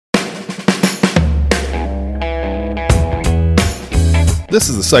This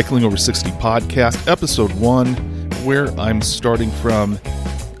is the Cycling Over 60 podcast, episode 1, where I'm starting from.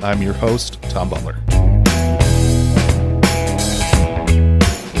 I'm your host, Tom Butler.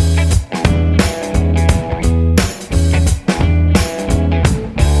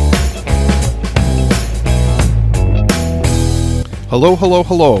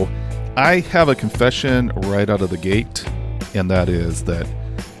 Hello. I have a confession right out of the gate, and that is that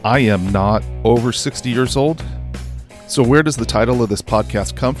I am not over 60 years old. So where does the title of this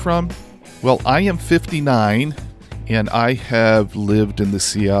podcast come from? Well, I am 59, and I have lived in the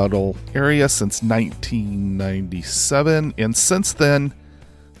Seattle area since 1997. And since then,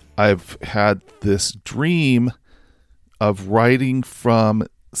 I've had this dream of riding from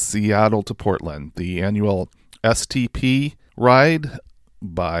Seattle to Portland. The annual STP ride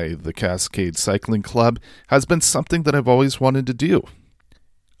by the Cascade Cycling Club has been something that I've always wanted to do.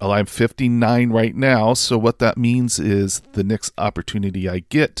 Well, I'm 59 right now, so what that means is the next opportunity I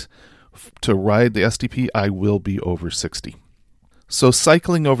get to ride the STP, I will be over 60. So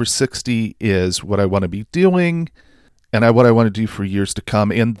cycling over 60 is what I want to be doing, and what I want to do for years to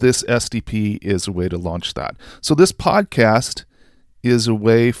come, and this STP is a way to launch that. So this podcast is a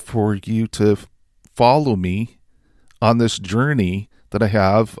way for you to follow me on this journey that I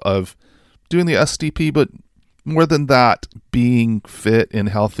have of doing the STP, but more than that, being fit and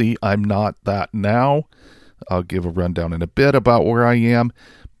healthy. I'm not that now. I'll give a rundown in a bit about where I am,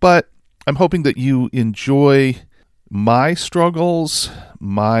 but I'm hoping that you enjoy my struggles,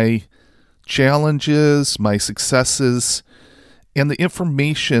 my challenges, my successes, and the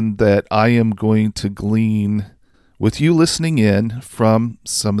information that I am going to glean with you listening in from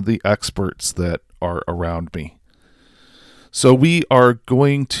some of the experts that are around me. So we are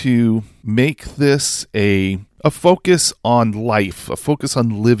going to make this a focus on life, a focus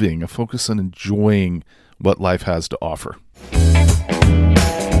on living, a focus on enjoying what life has to offer.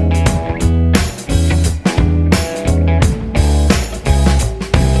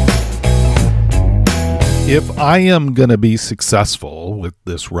 If I am going to be successful with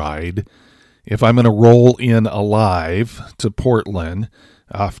this ride, if I'm going to roll in alive to Portland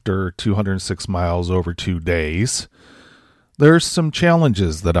after 206 miles over 2 days, there's some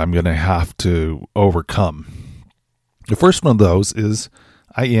challenges that I'm going to have to overcome. The first one of those is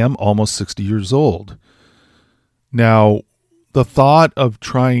I am almost 60 years old. Now, the thought of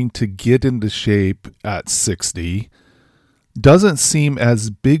trying to get into shape at 60 doesn't seem as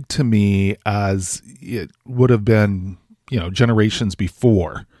big to me as it would have been, generations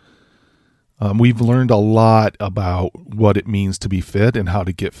before. We've learned a lot about what it means to be fit and how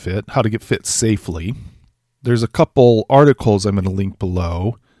to get fit safely. There's a couple articles I'm going to link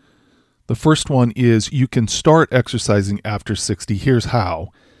below. The first one is you can start exercising after 60. Here's how.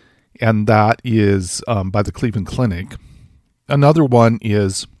 And that is by the Cleveland Clinic. Another one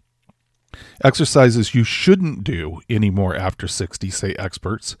is exercises you shouldn't do anymore after 60, say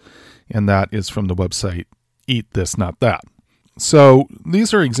experts. And that is from the website Eat This, Not That. So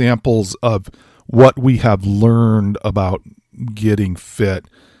these are examples of what we have learned about getting fit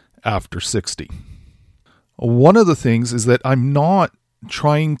after 60. One of the things is that I'm not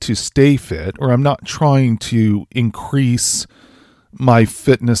trying to stay fit, or I'm not trying to increase my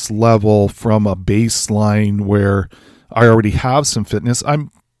fitness level from a baseline where I already have some fitness. I'm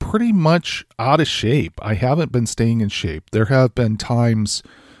pretty much out of shape. I haven't been staying in shape. There have been times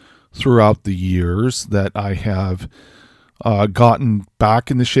throughout the years that I have gotten back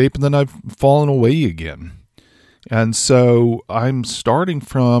into shape, and then I've fallen away again. And so I'm starting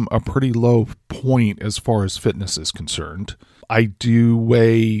from a pretty low point as far as fitness is concerned. I do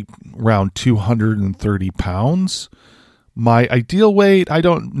weigh around 230 pounds. My ideal weight, I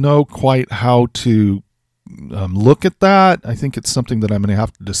don't know quite how to look at that. I think it's something that I'm going to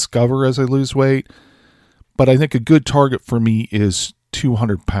have to discover as I lose weight. But I think a good target for me is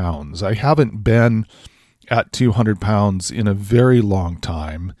 200 pounds. I haven't been at 200 pounds in a very long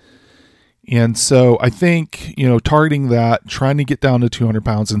time. And so I think, targeting that, trying to get down to 200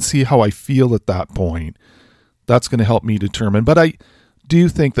 pounds and see how I feel at that point, that's going to help me determine. But I do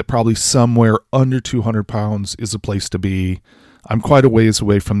think that probably somewhere under 200 pounds is a place to be. I'm quite a ways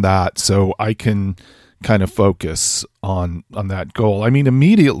away from that, so I can kind of focus on that goal. I mean,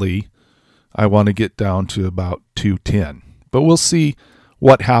 immediately, I want to get down to about 210. But we'll see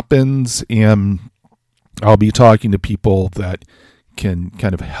what happens, and I'll be talking to people that can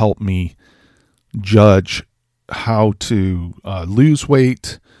kind of help me judge how to lose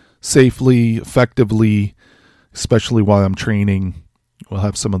weight safely, effectively, especially while I'm training. We'll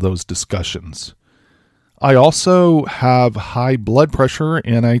have some of those discussions. I also have high blood pressure,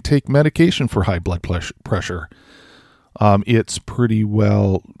 and I take medication for high blood pressure. It's pretty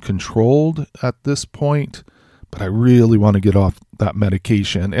well controlled at this point, but I really want to get off that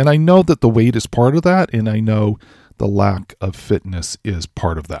medication. And I know that the weight is part of that, and I know the lack of fitness is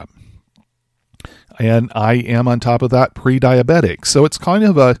part of that. And I am on top of that pre-diabetic. So it's kind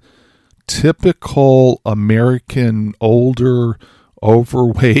of a typical American older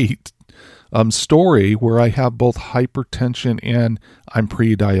overweight story where I have both hypertension and I'm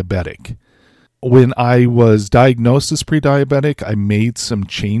pre-diabetic. When I was diagnosed as pre-diabetic, I made some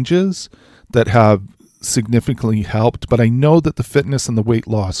changes that have significantly helped, but I know that the fitness and the weight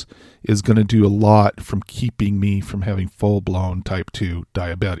loss is going to do a lot from keeping me from having full-blown type 2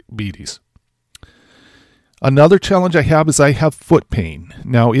 diabetes. Another challenge I have is I have foot pain.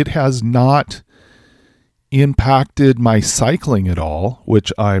 Now, it has not impacted my cycling at all,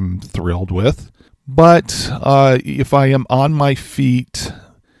 which I'm thrilled with, but if I am on my feet,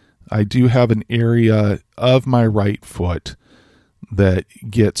 I do have an area of my right foot that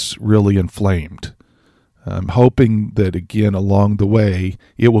gets really inflamed. I'm hoping that, again, along the way,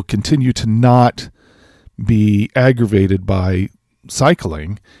 it will continue to not be aggravated by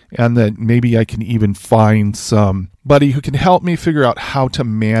cycling, and that maybe I can even find somebody who can help me figure out how to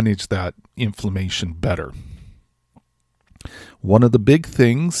manage that inflammation better. One of the big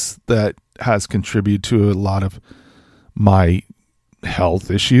things that has contributed to a lot of my health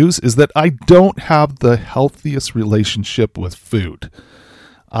issues is that I don't have the healthiest relationship with food.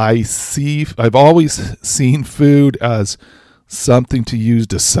 I've always seen food as something to use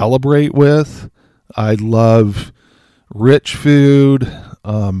to celebrate with. I love rich food.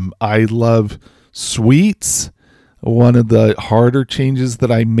 I love sweets. One of the harder changes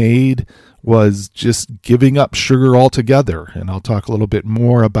that I made was just giving up sugar altogether. And I'll talk a little bit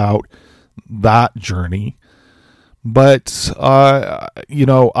more about that journey. But,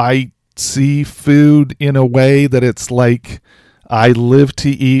 I see food in a way that it's like I live to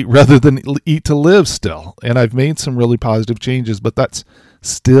eat rather than eat to live still. And I've made some really positive changes, but that's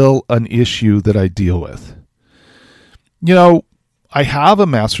still an issue that I deal with. I have a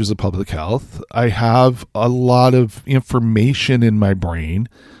master's of public health. I have a lot of information in my brain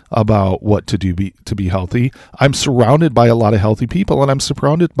about what to do to be healthy. I'm surrounded by a lot of healthy people, and I'm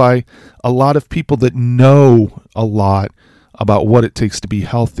surrounded by a lot of people that know a lot about what it takes to be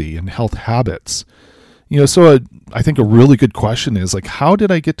healthy and health habits. So I think a really good question is, how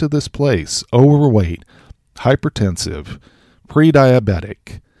did I get to this place? Overweight, hypertensive,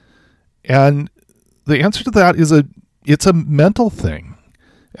 pre-diabetic. And the answer to that is it's a mental thing.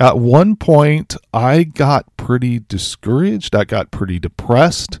 At one point, I got pretty discouraged. I got pretty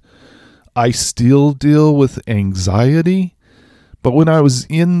depressed. I still deal with anxiety. But when I was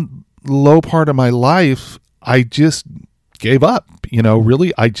in the low part of my life, I just gave up.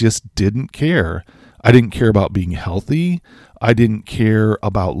 Really, I just didn't care. I didn't care about being healthy. I didn't care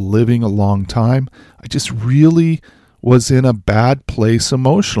about living a long time. I just really was in a bad place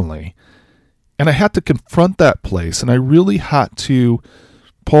emotionally. And I had to confront that place, and I really had to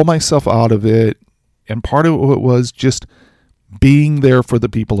pull myself out of it. And part of it was just being there for the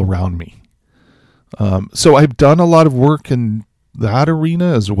people around me. So I've done a lot of work in that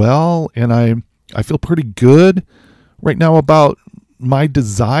arena as well, and I feel pretty good right now about my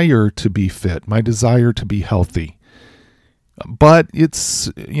desire to be fit, my desire to be healthy. But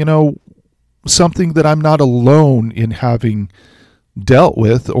it's, something that I'm not alone in having dealt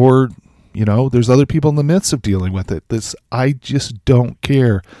with, or there's other people in the midst of dealing with it. I just don't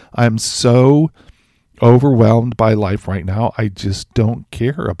care. I'm so overwhelmed by life right now. I just don't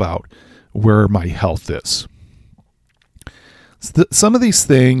care about where my health is. Some of these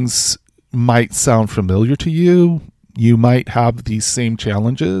things might sound familiar to you. You might have these same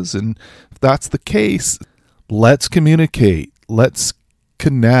challenges. And if that's the case, let's communicate. Let's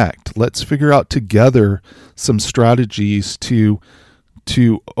connect. Let's figure out together some strategies to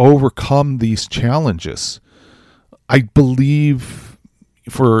overcome these challenges. I believe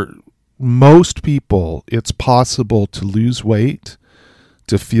for most people, it's possible to lose weight,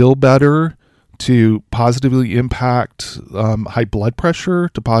 to feel better, to positively impact high blood pressure,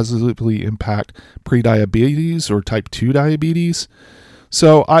 to positively impact prediabetes or type 2 diabetes.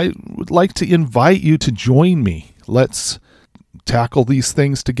 So I would like to invite you to join me. Let's tackle these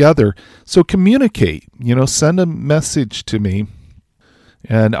things together. So communicate, send a message to me,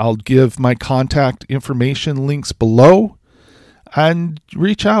 and I'll give my contact information links below, and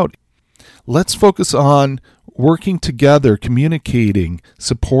reach out. Let's focus on working together, communicating,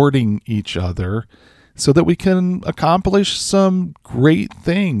 supporting each other so that we can accomplish some great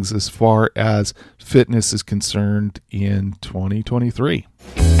things as far as fitness is concerned in 2023.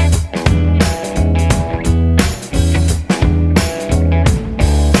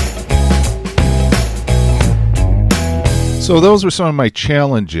 So those were some of my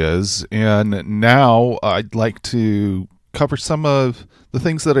challenges, and now I'd like to cover some of the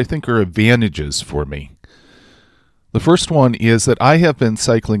things that I think are advantages for me. The first one is that I have been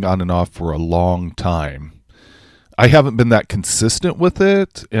cycling on and off for a long time. I haven't been that consistent with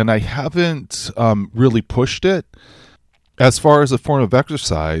it, and I haven't really pushed it. As far as a form of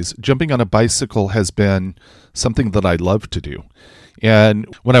exercise, jumping on a bicycle has been something that I love to do.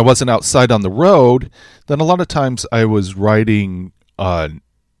 And when I wasn't outside on the road, then a lot of times I was riding an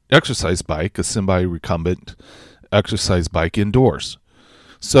exercise bike, a semi-recumbent exercise bike indoors.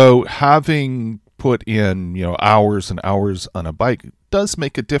 So having put in, hours and hours on a bike does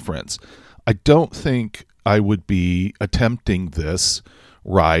make a difference. I don't think I would be attempting this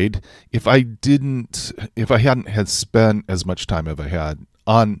ride if I hadn't had spent as much time as I had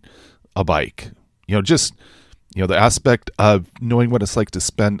on a bike. The aspect of knowing what it's like to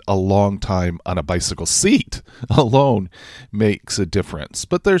spend a long time on a bicycle seat alone makes a difference.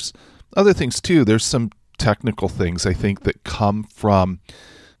 But there's other things too. There's some technical things I think that come from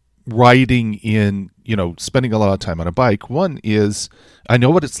riding in, spending a lot of time on a bike. One is I know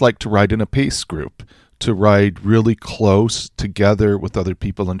what it's like to ride in a pace group, to ride really close together with other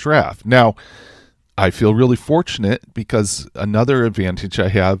people in draft. Now, I feel really fortunate because another advantage I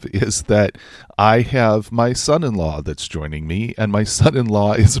have is that I have my son-in-law that's joining me, and my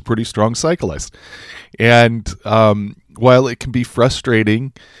son-in-law is a pretty strong cyclist. And while it can be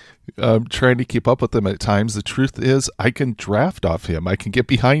frustrating trying to keep up with him at times, the truth is I can draft off him. I can get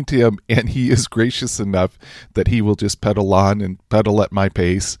behind him, and he is gracious enough that he will just pedal on and pedal at my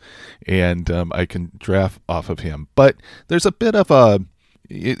pace, and I can draft off of him. But there's a bit of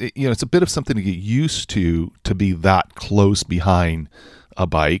it's a bit of something to get used to be that close behind a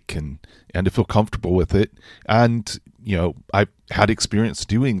bike and to feel comfortable with it. And, I've had experience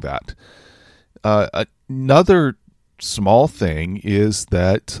doing that. Another small thing is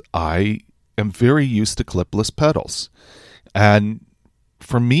that I am very used to clipless pedals. And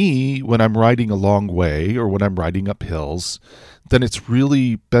for me, when I'm riding a long way or when I'm riding up hills, then it's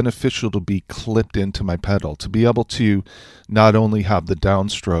really beneficial to be clipped into my pedal, to be able to not only have the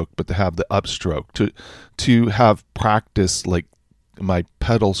downstroke, but to have the upstroke, to have practice like my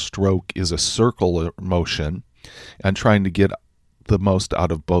pedal stroke is a circular motion and trying to get the most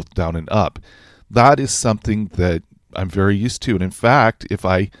out of both down and up. That is something that I'm very used to. And in fact, if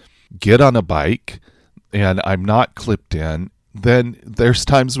I get on a bike and I'm not clipped in, then there's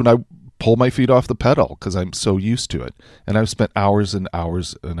times when I pull my feet off the pedal because I'm so used to it. And I've spent hours and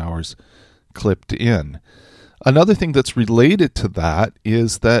hours and hours clipped in. Another thing that's related to that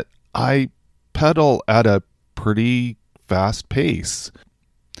is that I pedal at a pretty fast pace.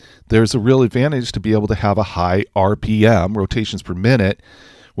 There's a real advantage to be able to have a high RPM, rotations per minute,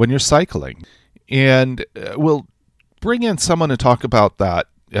 when you're cycling. And we'll bring in someone to talk about that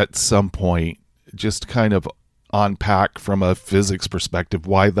at some point, just kind of unpack from a physics perspective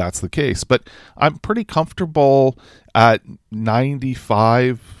why that's the case. But I'm pretty comfortable at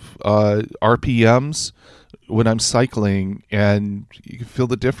 95 RPMs when I'm cycling, and you can feel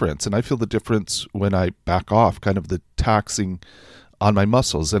the difference. And I feel the difference when I back off, kind of the taxing on my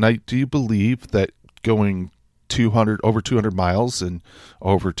muscles. And I do believe that going over 200 miles in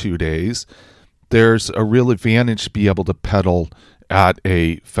over 2 days, there's a real advantage to be able to pedal at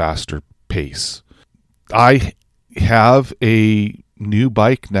a faster pace. I have a new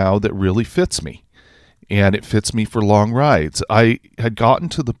bike now that really fits me, and it fits me for long rides. I had gotten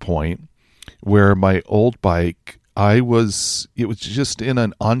to the point where my old bike, it was just in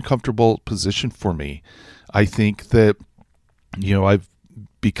an uncomfortable position for me. I think that, I've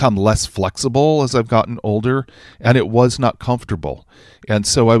become less flexible as I've gotten older, and it was not comfortable. And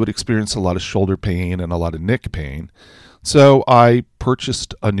so I would experience a lot of shoulder pain and a lot of neck pain. So I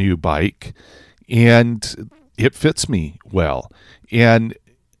purchased a new bike, and it fits me well. And,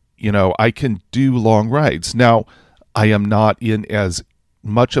 I can do long rides. Now, I am not in as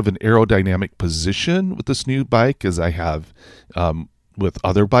much of an aerodynamic position with this new bike as I have with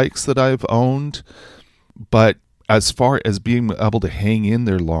other bikes that I've owned. But as far as being able to hang in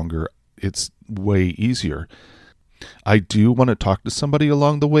there longer, it's way easier. I do want to talk to somebody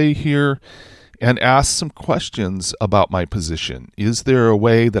along the way here and ask some questions about my position. Is there a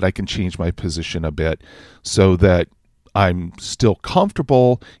way that I can change my position a bit so that I'm still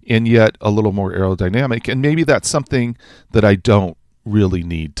comfortable and yet a little more aerodynamic? And maybe that's something that I don't really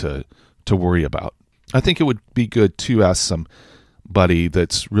need to worry about. I think it would be good to ask somebody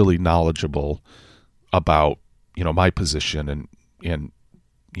that's really knowledgeable about my position and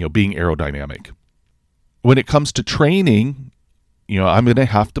being aerodynamic. When it comes to training, I'm going to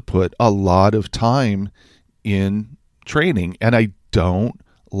have to put a lot of time in training, and I don't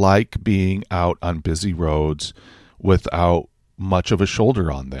like being out on busy roads without much of a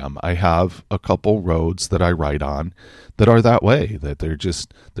shoulder on them. I have a couple roads that I ride on that are that way, that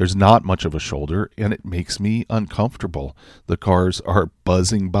there's not much of a shoulder, and it makes me uncomfortable. The cars are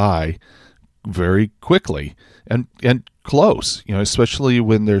buzzing by very quickly and close, especially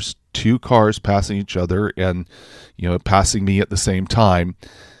when there's two cars passing each other and, passing me at the same time.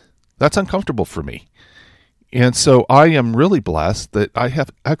 That's uncomfortable for me. And so I am really blessed that I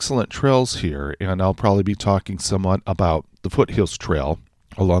have excellent trails here, and I'll probably be talking somewhat about the Foothills Trail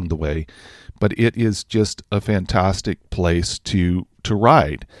along the way, but it is just a fantastic place to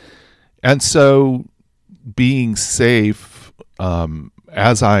ride. And so being safe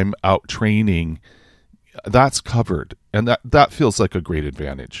as I'm out training, that's covered, and that feels like a great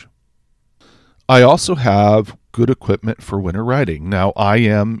advantage. I also have good equipment for winter riding. Now, I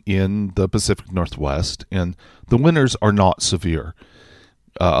am in the Pacific Northwest, and the winters are not severe.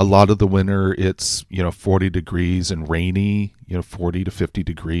 A lot of the winter, it's 40 degrees and rainy, 40 to 50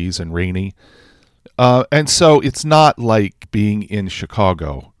 degrees and rainy. And so it's not like being in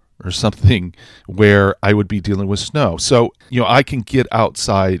Chicago or something where I would be dealing with snow. So, I can get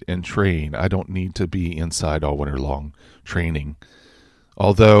outside and train. I don't need to be inside all winter long training.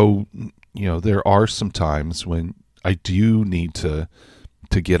 Although, there are some times when I do need to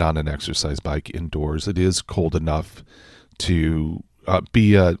get on an exercise bike indoors. It is cold enough to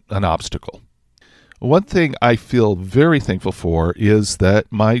be an obstacle. One thing I feel very thankful for is that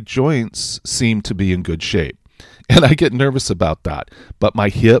my joints seem to be in good shape. And I get nervous about that. But my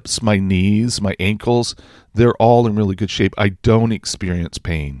hips, my knees, my ankles, they're all in really good shape. I don't experience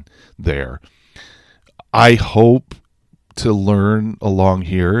pain there. I hope to learn along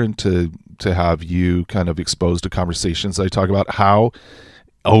here and to have you kind of exposed to conversations. I talk about how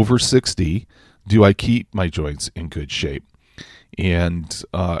over 60 do I keep my joints in good shape. And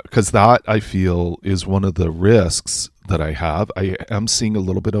because that, I feel, is one of the risks that I have. I am seeing a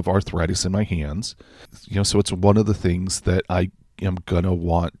little bit of arthritis in my hands. So it's one of the things that I am going to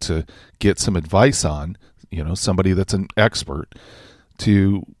want to get some advice on, somebody that's an expert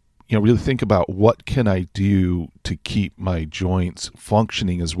to really think about what can I do to keep my joints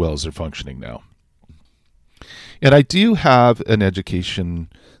functioning as well as they're functioning now. And I do have an education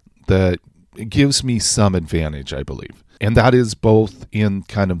that gives me some advantage, I believe. And that is both in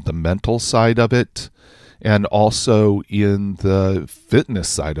kind of the mental side of it and also in the fitness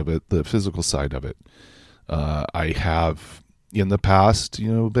side of it, the physical side of it. I have in the past,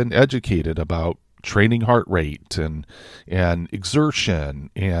 been educated about training heart rate and exertion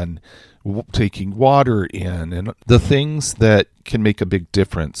and taking water in and the things that can make a big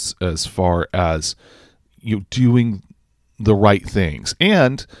difference as far as doing the right things.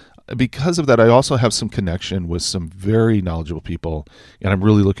 And because of that, I also have some connection with some very knowledgeable people, and I'm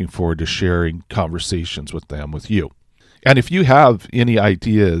really looking forward to sharing conversations with them with you. And if you have any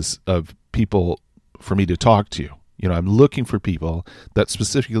ideas of people for me to talk to, I'm looking for people that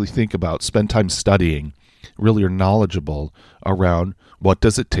specifically spend time studying, really are knowledgeable around what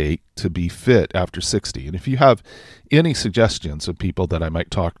does it take to be fit after 60. And if you have any suggestions of people that I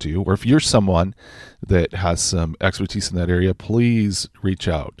might talk to, or if you're someone that has some expertise in that area, please reach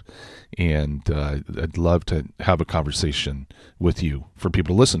out. And I'd love to have a conversation with you for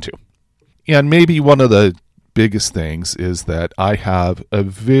people to listen to. And maybe one of the biggest things is that I have a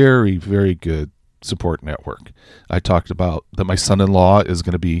very, very good support network. I talked about that my son-in-law is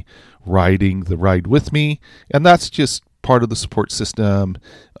going to be riding the ride with me, and that's just part of the support system.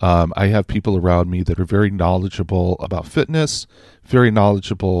 I have people around me that are very knowledgeable about fitness, very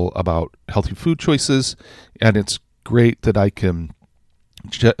knowledgeable about healthy food choices, and it's great that I can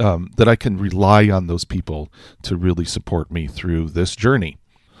rely on those people to really support me through this journey.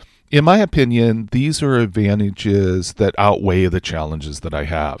 In my opinion, these are advantages that outweigh the challenges that I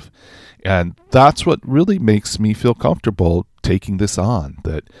have. And that's what really makes me feel comfortable taking this on,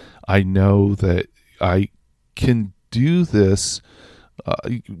 that I know that I can do this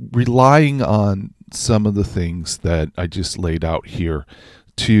relying on some of the things that I just laid out here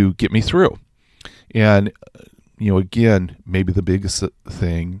to get me through. And, again, maybe the biggest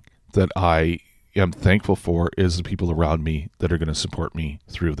thing that I am thankful for is the people around me that are going to support me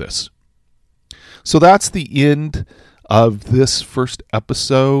through this. So that's the end of this first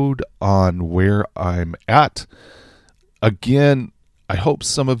episode on where I'm at. Again, I hope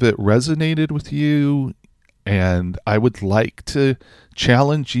some of it resonated with you, and I would like to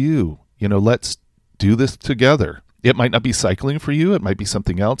challenge you. Let's do this together. It might not be cycling for you. It might be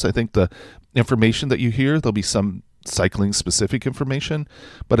something else. I think the information that you hear, there'll be some cycling specific information,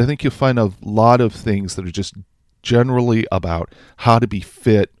 but I think you'll find a lot of things that are just generally about how to be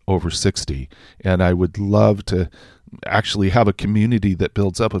fit over 60. And I would love to actually have a community that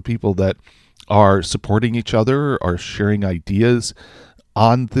builds up of people that are supporting each other, are sharing ideas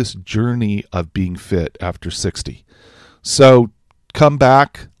on this journey of being fit after 60. So come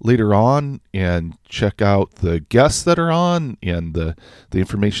back later on and check out the guests that are on and the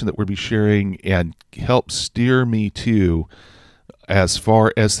information that we'll be sharing, and help steer me to as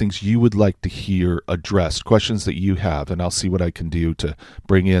far as things you would like to hear addressed, questions that you have, and I'll see what I can do to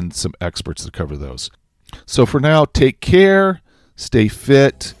bring in some experts to cover those. So for now, take care, stay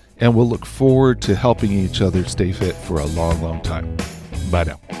fit, and we'll look forward to helping each other stay fit for a long, long time. Bye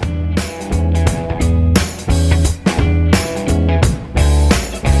now.